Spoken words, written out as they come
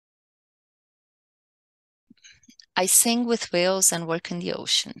I sing with whales and work in the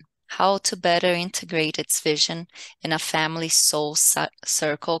ocean. How to better integrate its vision in a family soul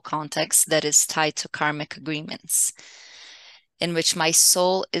circle context that is tied to karmic agreements, in which my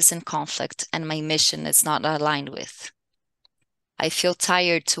soul is in conflict and my mission is not aligned with. I feel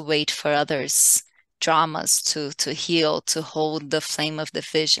tired to wait for others' dramas to heal, to hold the flame of the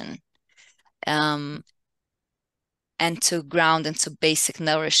vision, and to ground into basic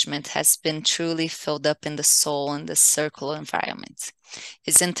nourishment has been truly filled up in the soul in this circle environment.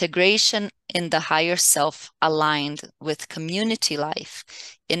 Is integration in the higher self aligned with community life,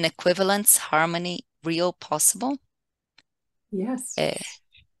 in equivalence, harmony, real possible? Yes.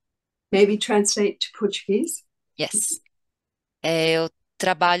 Maybe translate to Portuguese. Yes. Eu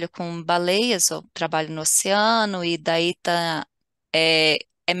trabalho com baleias, eu trabalho no oceano, e daí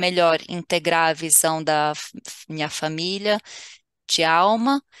é melhor integrar a visão da minha família de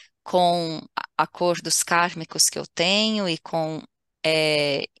alma com acordos kármicos que eu tenho e com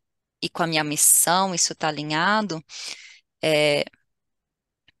a minha missão, isso está alinhado.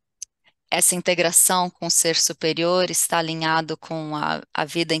 Essa integração com o ser superior está alinhado com a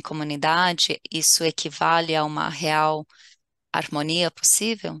vida em comunidade, isso equivale a uma real harmonia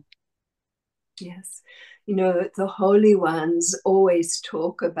possível? Yes. You know, the holy ones always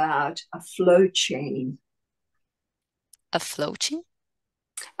talk about a flow chain. A floating?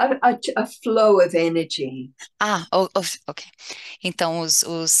 A flow of energy. Ok. Então,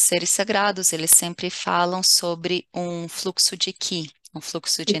 os seres sagrados, eles sempre falam sobre um fluxo de ki, um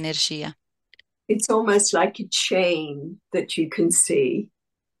fluxo de energia. It's almost like a chain that you can see.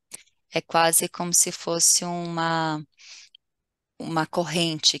 É quase como se fosse uma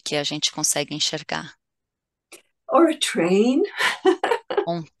corrente que a gente consegue enxergar. Or a train.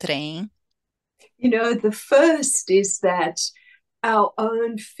 Um trem. You know, the first is that our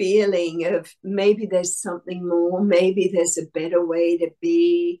own feeling of maybe there's something more, maybe there's a better way to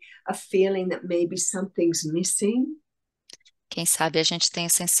be, a feeling that maybe something's missing. Quem sabe a gente tem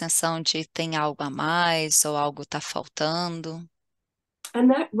essa sensação de tem algo a mais ou algo está faltando. And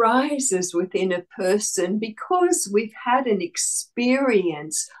that rises within a person because we've had an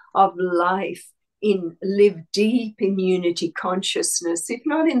experience of life live deep in unity consciousness, if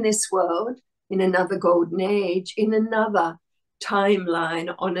not in this world, in another golden age, in another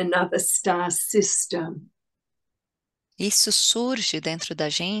timeline, on another star system. Isso surge dentro da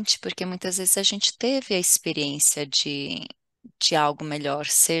gente porque muitas vezes a gente teve a experiência de algo melhor,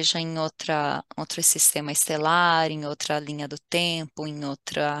 seja em outro sistema estelar, em outra linha do tempo, em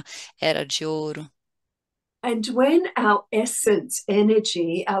outra era de ouro. And when our essence,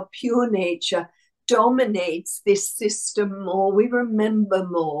 energy, our pure nature dominates this system more, we remember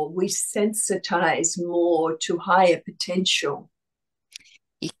more, we sensitize more to higher potential.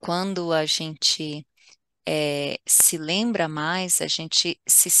 E quando a gente se lembra mais, a gente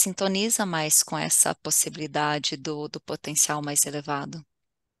se sintoniza mais com essa possibilidade do potencial mais elevado.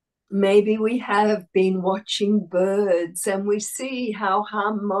 Maybe we have been watching birds and we see how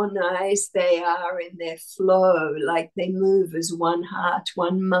harmonized they are in their flow, like they move as one heart,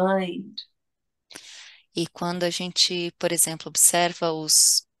 one mind. E quando a gente, por exemplo, observa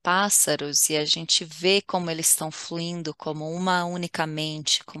os pássaros e a gente vê como eles estão fluindo como uma única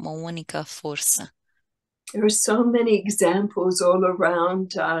mente, como uma única força. There are so many examples all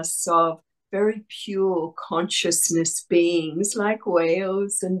around us of very pure consciousness beings like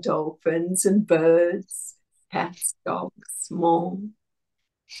whales and dolphins and birds, cats, dogs, more.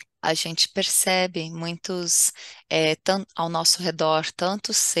 A gente percebe muitos ao nosso redor,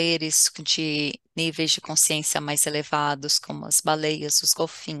 tantos seres de níveis de consciência mais elevados, como as baleias, os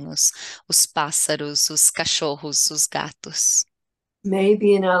golfinhos, os pássaros, os cachorros, os gatos.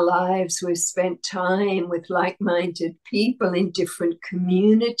 Maybe in our lives we've spent time with like-minded people in different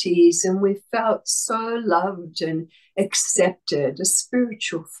communities and we felt so loved and accepted, a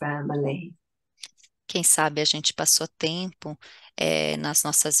spiritual family. Quem sabe a gente passou tempo nas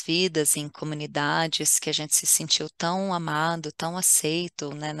nossas vidas, em comunidades, que a gente se sentiu tão amado, tão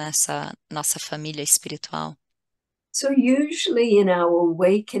aceito, né, nessa nossa família espiritual. So usually in our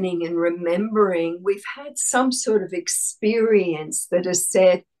awakening and remembering, we've had some sort of experience that has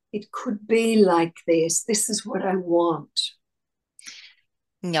said, it could be like this is what I want.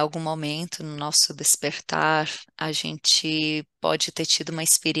 Em algum momento no nosso despertar, a gente pode ter tido uma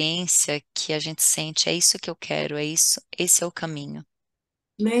experiência que a gente sente, é isso que eu quero, é isso, esse é o caminho.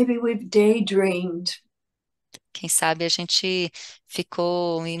 Maybe we've daydreamed. Quem sabe a gente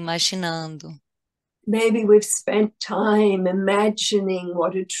ficou imaginando. Maybe we've spent time imagining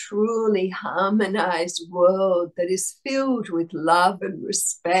what a truly harmonized world that is filled with love and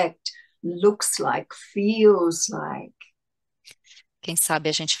respect, looks like, feels like. Quem sabe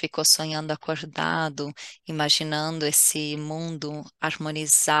a gente ficou sonhando acordado, imaginando esse mundo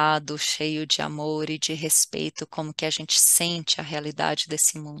harmonizado, cheio de amor e de respeito, como que a gente sente a realidade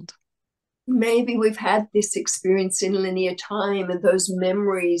desse mundo. Maybe we've had this experience in linear time and those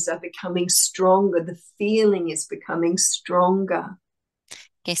memories are becoming stronger. The feeling is becoming stronger.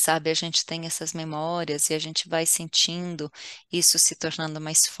 Quem sabe a gente tem essas memórias e a gente vai sentindo isso se tornando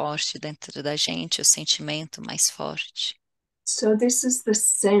mais forte dentro da gente, o sentimento mais forte. So this is the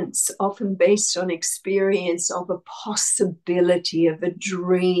sense, often based on experience, of a possibility, of a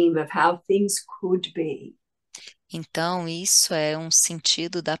dream, of how things could be. Então, isso é um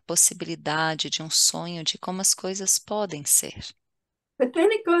sentido da possibilidade de um sonho de como as coisas podem ser. But then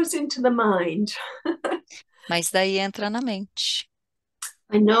it goes into the mind. Mas daí entra na mente.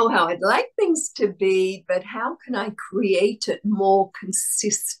 I know how I'd like things to be, but how can I create it more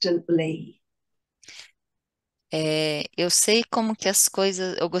consistently? Eu sei como que as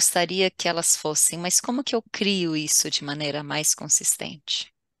coisas, eu gostaria que elas fossem, mas como que eu crio isso de maneira mais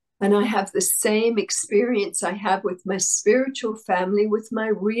consistente? And I have the same experience I have with my spiritual family, with my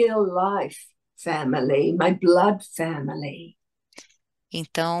real life family, my blood family.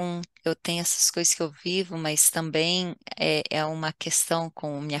 Então, eu tenho essas coisas que eu vivo, mas também é uma questão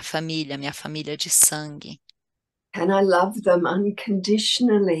com minha família de sangue. And I love them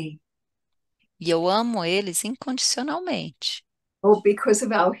unconditionally. E eu amo eles incondicionalmente. Or because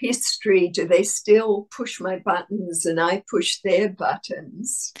of our history, do they still push my buttons and I push their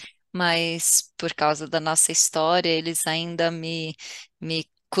buttons? Mas por causa da nossa história, eles ainda me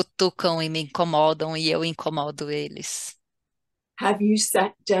cutucam e me incomodam e eu incomodo eles. Have you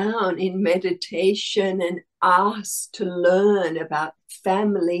sat down in meditation and asked to learn about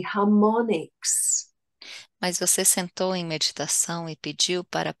family harmonics? Mas você sentou em meditação e pediu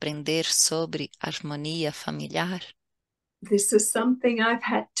para aprender sobre harmonia familiar? This is something I've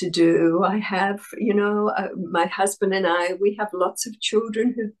had to do. I have, my husband and I, we have lots of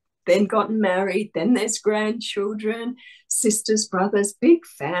children who've then gotten married, then there's grandchildren, sisters, brothers, big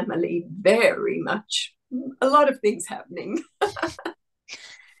family, very much, a lot of things happening.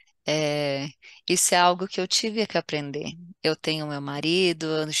 É, isso é algo que eu tive que aprender. Eu tenho meu marido,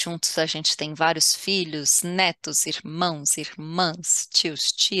 juntos a gente tem vários filhos, netos, irmãos, irmãs,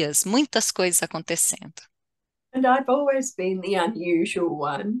 tios, tias, muitas coisas acontecendo. And I've always been the unusual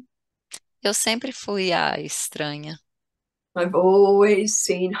one. Eu sempre fui a estranha. I've always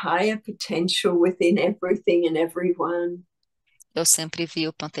seen higher potential within everything and everyone. Eu sempre vi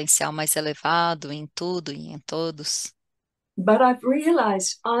o potencial mais elevado em tudo e em todos. But I've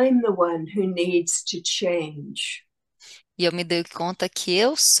realized I'm the one who needs to change. E eu me dei conta que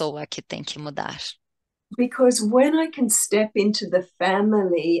eu sou a que tem que mudar. Because when I can step into the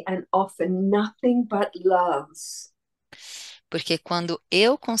family and offer nothing but love, Porque quando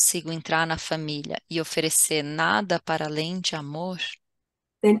eu consigo entrar na família e oferecer nada para além de amor,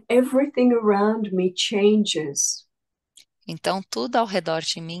 then everything around me changes. então tudo ao redor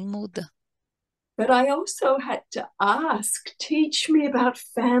de mim muda. But I also had to ask, teach me about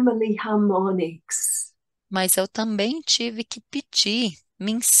family harmonics. Mas eu também tive que pedir,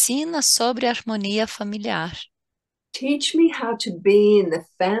 me ensina sobre harmonia familiar. Teach me how to be in the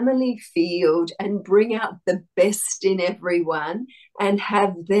family field and bring out the best in everyone and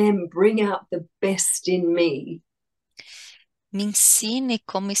have them bring out the best in me. Me ensine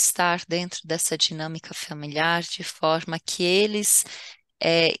como estar dentro dessa dinâmica familiar de forma que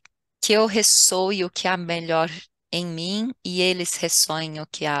é, que eu ressoe o que há melhor em mim e eles ressoem o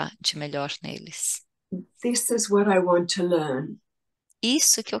que há de melhor neles. This is what I want to learn.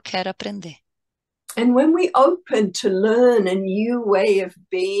 Isso que eu quero aprender. And when we open to learn a new way of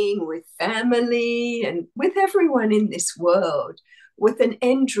being with family and with everyone in this world, with an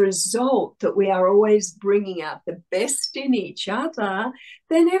end result that we are always bringing out the best in each other,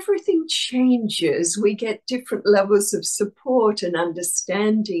 then everything changes. We get different levels of support and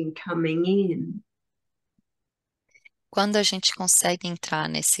understanding coming in. Quando a gente consegue entrar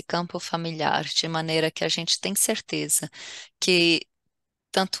nesse campo familiar de maneira que a gente tem certeza que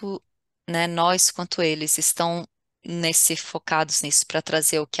tanto, né, nós quanto eles estão focados nisso para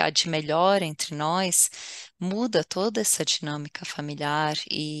trazer o que há de melhor entre nós, muda toda essa dinâmica familiar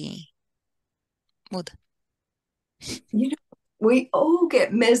e muda. You know, we all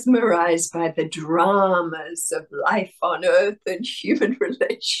get mesmerized by the dramas of life on earth and human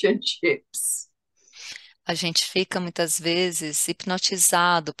relationships. A gente fica muitas vezes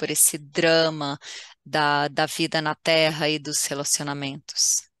hipnotizado por esse drama da vida na Terra e dos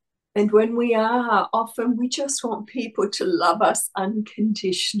relacionamentos. And when we are, often we just want people to love us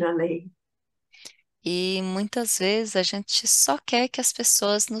unconditionally. E muitas vezes a gente só quer que as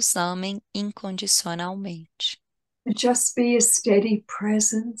pessoas nos amem incondicionalmente. Just be a steady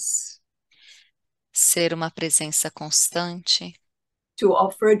presence. Ser uma presença constante, To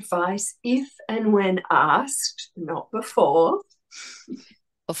offer advice if and when asked, not before.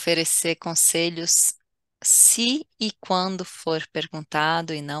 oferecer conselhos se e quando for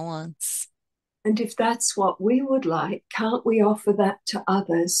perguntado e não antes. And if that's what we would like, can't we offer that to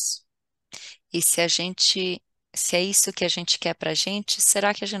others? E se é isso que a gente quer para a gente,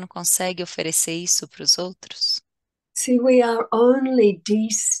 será que a gente não consegue oferecer isso para os outros? See, we are only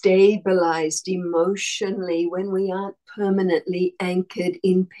destabilized emotionally when we aren't permanently anchored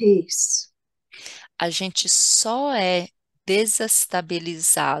in peace. A gente só é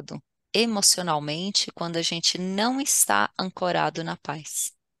desestabilizado emocionalmente quando a gente não está ancorado na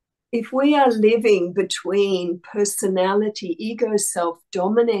paz. If we are living between personality, ego self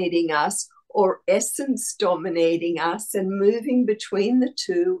dominating us, or essence dominating us, and moving between the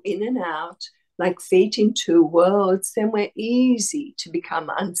two in and out, like feet in two worlds, then we're easy to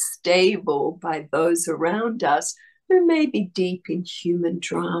become unstable by those around us who may be deep in human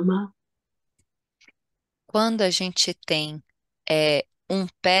drama. Quando a gente tem um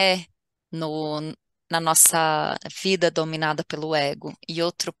pé na nossa vida dominada pelo ego e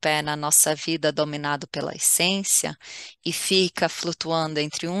outro pé na nossa vida dominado pela essência e fica flutuando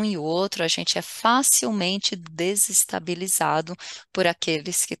entre um e o outro, a gente é facilmente desestabilizado por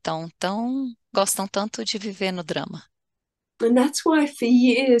aqueles que gostam tanto de viver no drama. And that's why for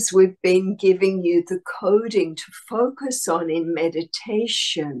years we've been giving you the coding to focus on in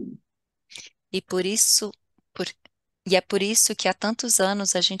meditation. E por isso, por, e é por isso que há tantos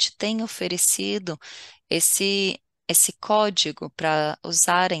anos a gente tem oferecido esse, esse código para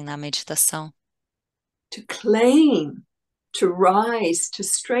usarem na meditação, To claim, to rise, to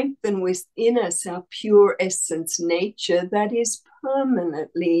strengthen within us our pure essence nature that is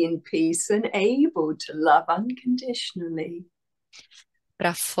permanently in peace and able to love unconditionally.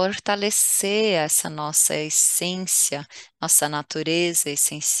 para fortalecer essa nossa essência, nossa natureza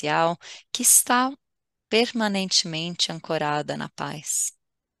essencial, que está permanentemente ancorada na paz.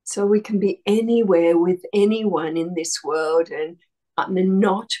 So we can be anywhere with anyone in this world and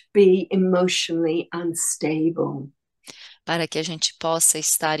not be emotionally unstable. Para que a gente possa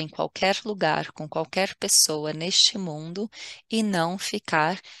estar em qualquer lugar, com qualquer pessoa neste mundo e não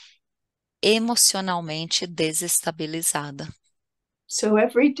ficar emocionalmente desestabilizada. So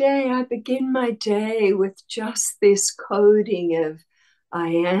every day I begin my day with just this coding of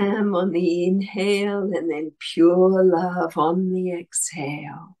I am on the inhale and then pure love on the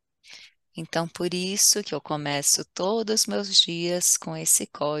exhale. Então, por isso que eu começo todos os meus dias com esse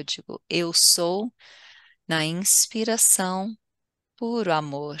código. Eu sou na inspiração, puro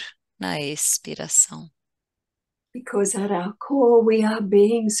amor na expiração. Because at our core, we are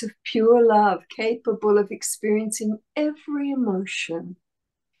beings of pure love, capable of experiencing every emotion.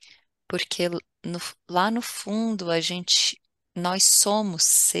 Porque lá no fundo nós somos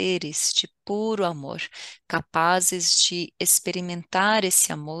seres de puro amor, capazes de experimentar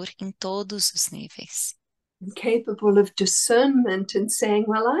esse amor em todos os níveis. Capable of discernment and saying,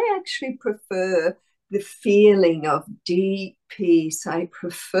 well, I actually prefer the feeling of deep peace. I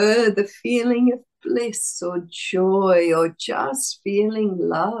prefer the feeling of bliss or joy or just feeling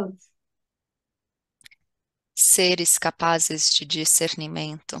love. Seres capazes de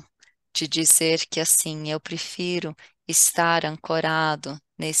discernimento, de dizer que assim eu prefiro estar ancorado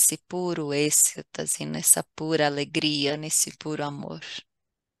nesse puro êxtase, nessa pura alegria, nesse puro amor.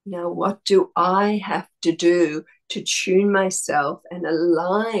 Now, what do I have to do to tune myself and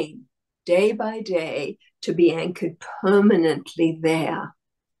align day by day to be anchored permanently there?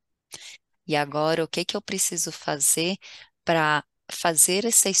 E agora, o que que eu preciso fazer para fazer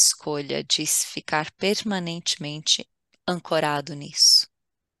essa escolha de ficar permanentemente ancorado nisso?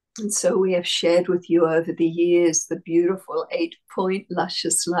 And so we have shared with you over the years the beautiful 8-point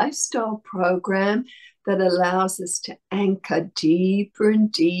luscious lifestyle program that allows us to anchor deeper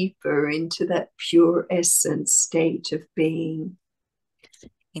and deeper into that pure essence state of being.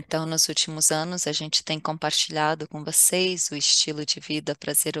 Então, nos últimos anos, a gente tem compartilhado com vocês o estilo de vida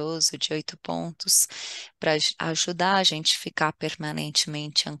prazeroso de 8 pontos para ajudar a gente a ficar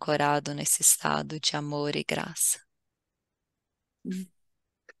permanentemente ancorado nesse estado de amor e graça.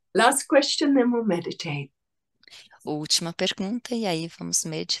 Last question, then we'll meditate. Última pergunta, e aí vamos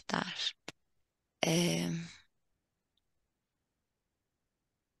meditar.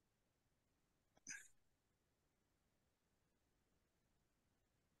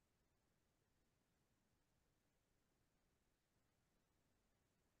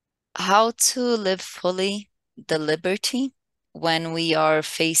 How to live fully the liberty when we are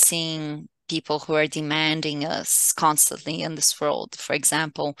facing people who are demanding us constantly in this world. For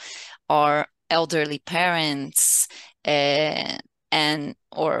example, our elderly parents and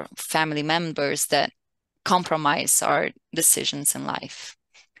or family members that compromise our decisions in life.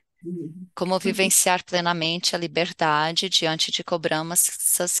 Como vivenciar plenamente a liberdade diante de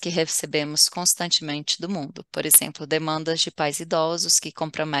cobranças que recebemos constantemente do mundo, por exemplo, demandas de pais idosos que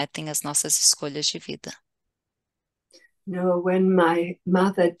comprometem as nossas escolhas de vida. No, when my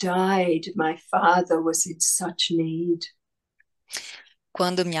mother died, my father was in such need.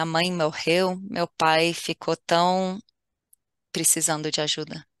 Quando minha mãe morreu, meu pai ficou tão precisando de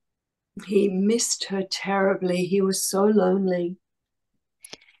ajuda. He missed her terribly. He was so lonely.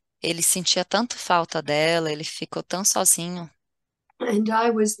 Ele sentia tanto falta dela, ele ficou tão sozinho. And I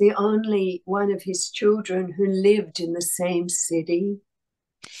was the only one of his children who lived in the same city.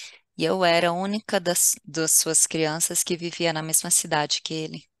 E eu era a única das suas crianças que vivia na mesma cidade que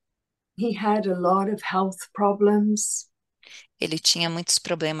ele. He had a lot of health problems. Ele tinha muitos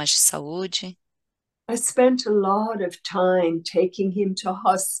problemas de saúde. I spent a lot of time taking him to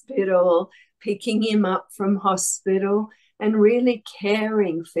hospital, picking him up from hospital, and really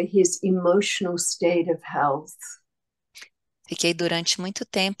caring for his emotional state of health. Fiquei durante muito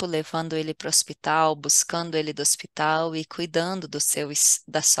tempo levando ele para o hospital, buscando ele do hospital e cuidando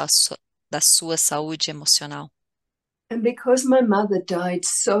da sua saúde emocional. And because my mother died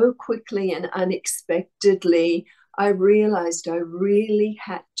so quickly and unexpectedly, I realized I really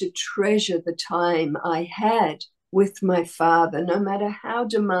had to treasure the time I had with my father, no matter how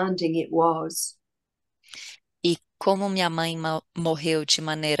demanding it was. E como minha mãe morreu de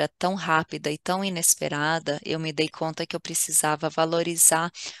maneira tão rápida e tão inesperada, eu me dei conta que eu precisava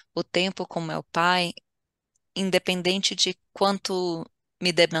valorizar o tempo com meu pai, independente de quanto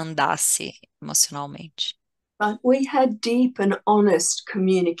me demandasse emocionalmente. But we had deep and honest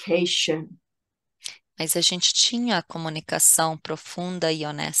communication. Mas a gente tinha comunicação profunda e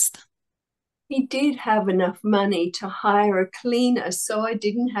honesta. He did have enough money to hire a cleaner, so I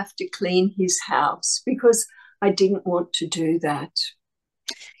didn't have to clean his house because I didn't want to do that.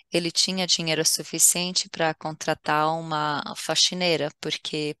 Ele tinha dinheiro suficiente para contratar uma faxineira,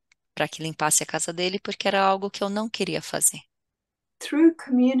 porque para que limpasse a casa dele, porque era algo que eu não queria fazer. Through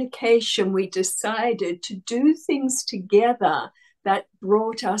communication, we decided to do things together that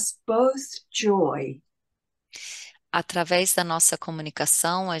brought us both joy. Através da nossa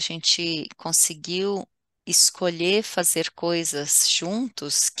comunicação, a gente conseguiu escolher fazer coisas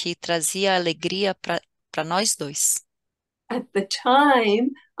juntos que trazia alegria para nós dois. At the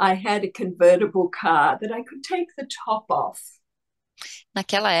time, I had a convertible car that I could take the top off.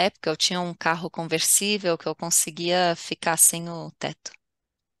 Naquela época, eu tinha um carro conversível que eu conseguia ficar sem o teto.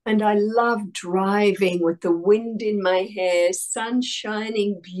 And I loved driving with the wind in my hair, sun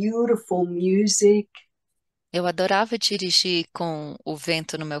shining, beautiful music. Eu adorava dirigir com o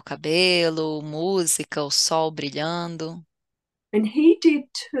vento no meu cabelo, música, o sol brilhando, And he did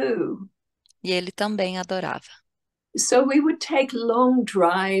too. e ele também adorava. So we would take long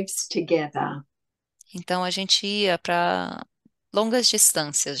drives together. Então a gente ia para longas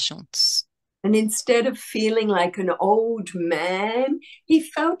distâncias juntos. And instead of feeling like an old man, he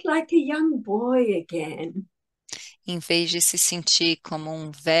felt like a young boy again. Em vez de se sentir como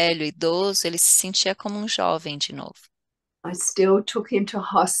um velho idoso, ele se sentia como um jovem de novo. I still took him to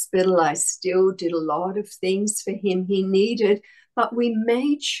hospital. I still did a lot of things for him he needed, but we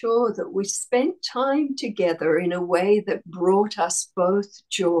made sure that we spent time together in a way that brought us both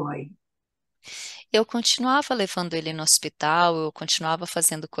joy. Eu continuava levando ele no hospital, eu continuava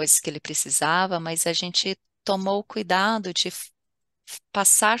fazendo coisas que ele precisava, mas a gente tomou cuidado de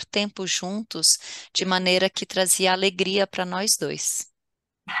passar tempo juntos de maneira que trazia alegria para nós dois.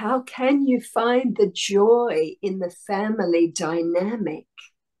 How can you find the joy in the family dynamic?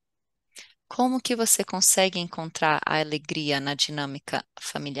 Como que você consegue encontrar a alegria na dinâmica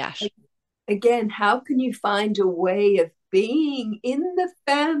familiar? Again, how can you find a way of being in the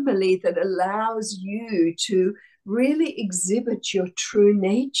family that allows you to really exhibit your true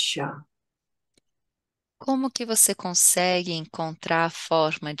nature? Como que você consegue encontrar a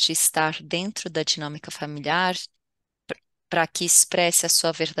forma de estar dentro da dinâmica familiar para que expresse a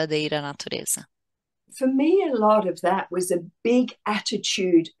sua verdadeira natureza? For me, a lot of that was a big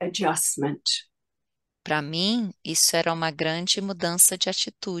attitude adjustment. Para mim, isso era uma grande mudança de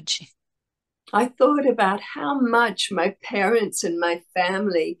atitude. I thought about how much my parents and my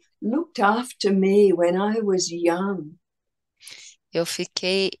family looked after me when I was young. Eu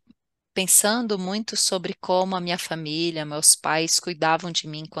fiquei pensando muito sobre como a minha família, meus pais cuidavam de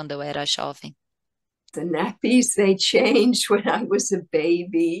mim quando eu era jovem. The nappies they changed when I was a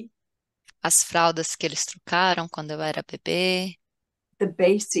baby, As fraldas que eles trocaram quando eu era bebê, the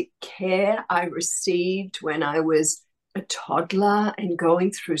basic care I received when I was a toddler and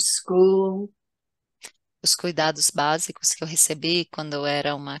going through school. os cuidados básicos que eu recebi quando eu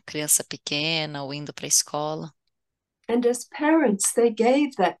era uma criança pequena ou indo para a escola. And as parents, they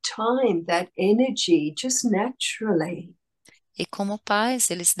gave that time, that energy just naturally. E como pais,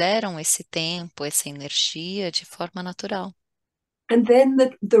 eles deram esse tempo, essa energia de forma natural. And then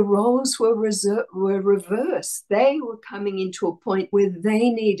the roles were reversed. They were coming into a point where they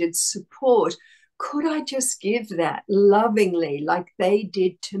needed support. Could I just give that lovingly, like they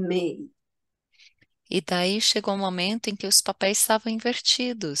did to me? E daí chegou um momento em que os papéis estavam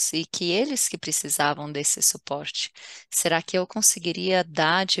invertidos e que eles que precisavam desse suporte. Será que eu conseguiria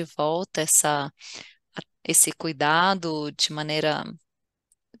dar de volta esse cuidado de maneira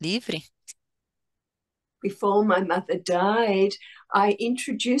livre? Before my mother died, I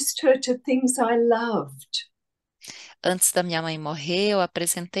introduced her to things I loved. Antes da minha mãe morrer, eu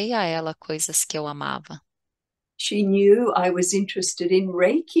apresentei a ela coisas que eu amava. She knew I was interested in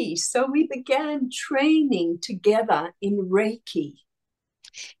Reiki, so we began training together in Reiki.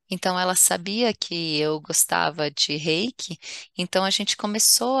 Então ela sabia que eu gostava de Reiki, então a gente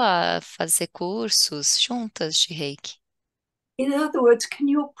começou a fazer cursos juntas de Reiki. In other words, can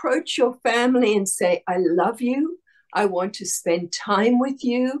you approach your family and say, I love you? I want to spend time with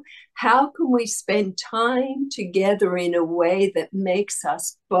you. How can we spend time together in a way that makes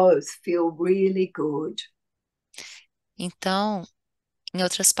us both feel really good? Então, em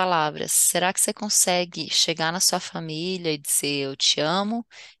outras palavras, será que você consegue chegar na sua família e dizer eu te amo,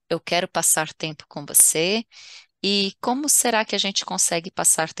 eu quero passar tempo com você? E como será que a gente consegue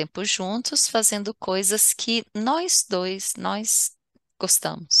passar tempo juntos fazendo coisas que nós dois, nós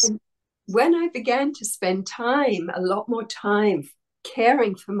gostamos? And when I began to spend time, a lot more time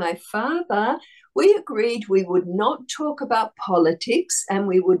caring for my father, we agreed we would not talk about politics and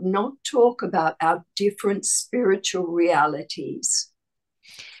we would not talk about our different spiritual realities.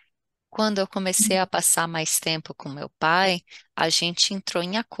 Quando eu comecei a passar mais tempo com meu pai, a gente entrou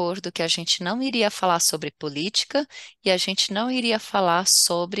em acordo que a gente não iria falar sobre política e a gente não iria falar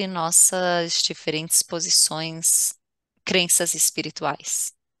sobre nossas diferentes posições, crenças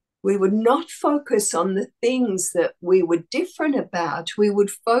espirituais. We would not focus on the things that we were different about. We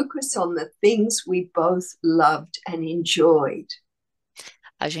would focus on the things we both loved and enjoyed.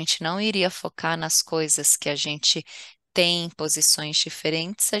 A gente não iria focar nas coisas que a gente tem posições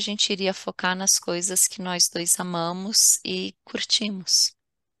diferentes, a gente iria focar nas coisas que nós dois amamos e curtimos.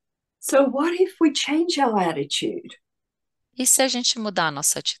 So, what if we change our attitude? E se a gente mudar a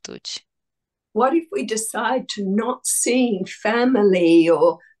nossa atitude? What if we decide to not seeing family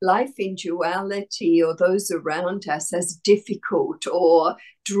or life in duality or those around us as difficult or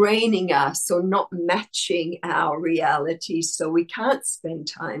draining us or not matching our reality so we can't spend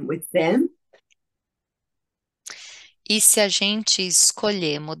time with them? E se a gente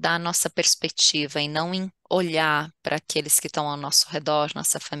escolher mudar a nossa perspectiva e não olhar para aqueles que estão ao nosso redor,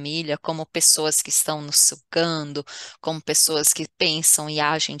 nossa família, como pessoas que estão nos sugando, como pessoas que pensam e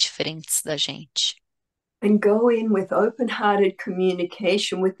agem diferentes da gente? And go in with open hearted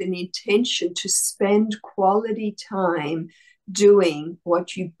communication with an intention to spend quality time doing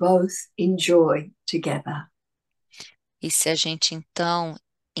what you both enjoy together. E se a gente então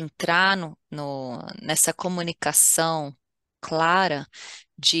entrar nessa comunicação clara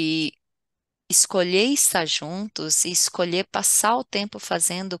de escolher estar juntos e escolher passar o tempo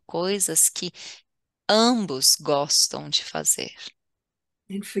fazendo coisas que ambos gostam de fazer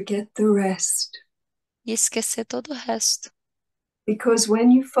And forget the rest. e esquecer todo o resto. Because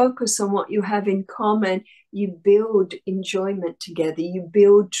when you focus on what you have in common, you build enjoyment together, you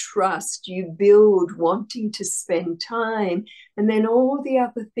build trust, you build wanting to spend time, and then all the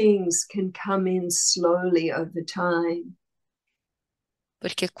other things can come in slowly over time.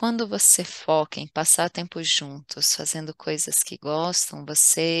 Porque quando você foca em passar tempo juntos, fazendo coisas que gostam,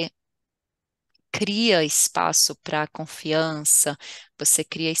 você cria espaço para confiança, você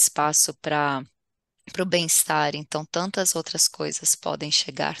cria espaço para o bem-estar, então tantas outras coisas podem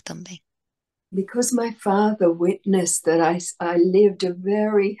chegar também. Because my father witnessed that I lived a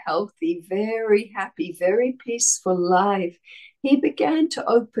very healthy, very happy, very peaceful life, he began to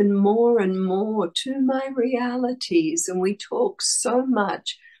open more and more to my realities. And we talked so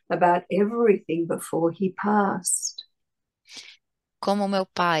much about everything before he passed. Como meu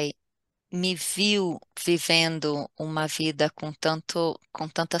pai me viu vivendo uma vida com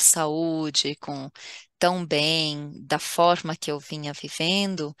tanta saúde, com tão bem, da forma que eu vinha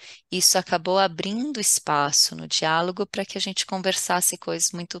vivendo, isso acabou abrindo espaço no diálogo para que a gente conversasse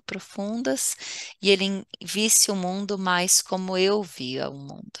coisas muito profundas e ele visse o mundo mais como eu via o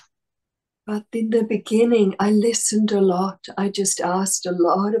mundo. But in the beginning, I listened a lot. I just asked a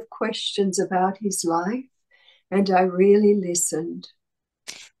lot of questions about his life, and I really listened.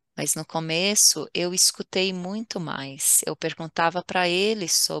 Mas no começo eu escutei muito mais. Eu perguntava para ele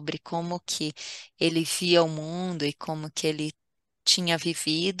sobre como que ele via o mundo e como que ele tinha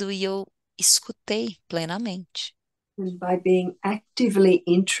vivido e eu escutei plenamente. And by being actively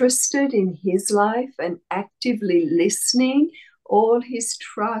interested in his life and actively listening, all his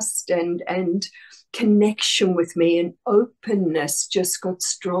trust and connection with me and openness just got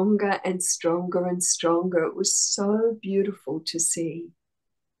stronger and stronger and stronger. It was so beautiful to see.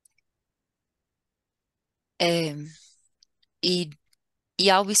 É, e, e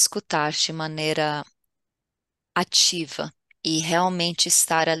ao escutar de maneira ativa e realmente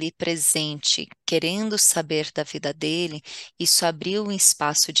estar ali presente, querendo saber da vida dele, isso abriu um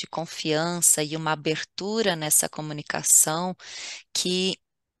espaço de confiança e uma abertura nessa comunicação que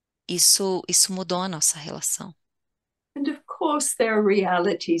isso mudou a nossa relação. And of course, there are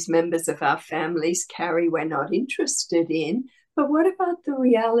realities members of our families carry we're not interested in. But what about the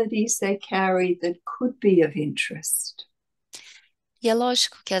realities they carry that could be of interest? E é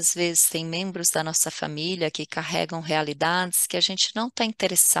lógico que às vezes tem membros da nossa família que carregam realidades que a gente não está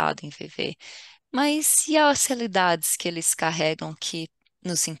interessado em viver, mas e as realidades que eles carregam que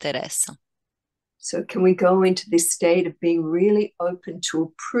nos interessam? So, can we go into this state of being really open to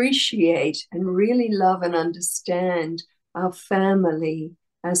appreciate and really love and understand our family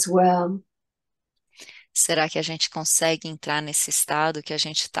as well? Será que a gente consegue entrar nesse estado que a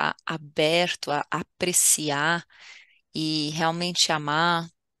gente está aberto a apreciar e realmente amar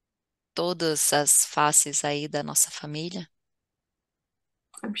todas as faces aí da nossa família?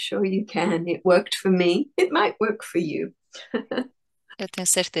 I'm sure you can. It worked for me. It might work for you. Eu tenho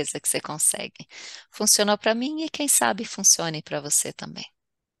certeza que você consegue. Funcionou para mim e quem sabe funcione para você também.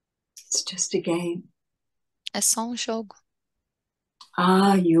 It's just a game. É só um jogo.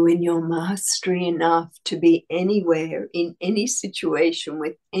 Are you in your mastery enough to be anywhere in any situation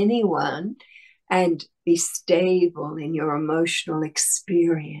with anyone and be stable in your emotional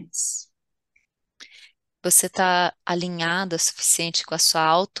experience? Você está alinhada o suficiente com a sua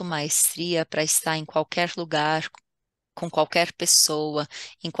automaestria para estar em qualquer lugar, com qualquer pessoa,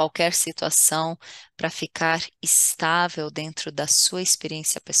 em qualquer situação, para ficar estável dentro da sua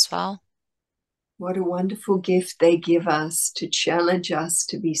experiência pessoal? What a wonderful gift they give us to challenge us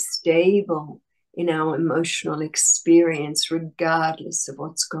to be stable in our emotional experience, regardless of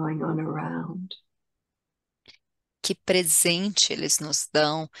what's going on around. Que presente eles nos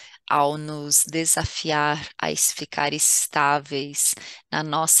dão ao nos desafiar a ficar estáveis na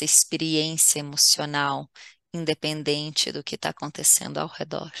nossa experiência emocional, independente do que está acontecendo ao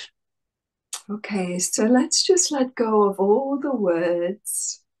redor. Okay, so let's just let go of all the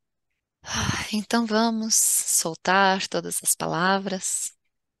words. Então vamos soltar todas as palavras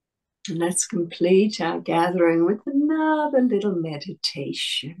And let's complete our gathering with another little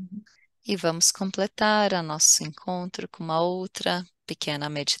meditation. e vamos completar o nosso encontro com uma outra pequena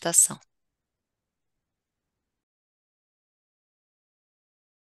meditação.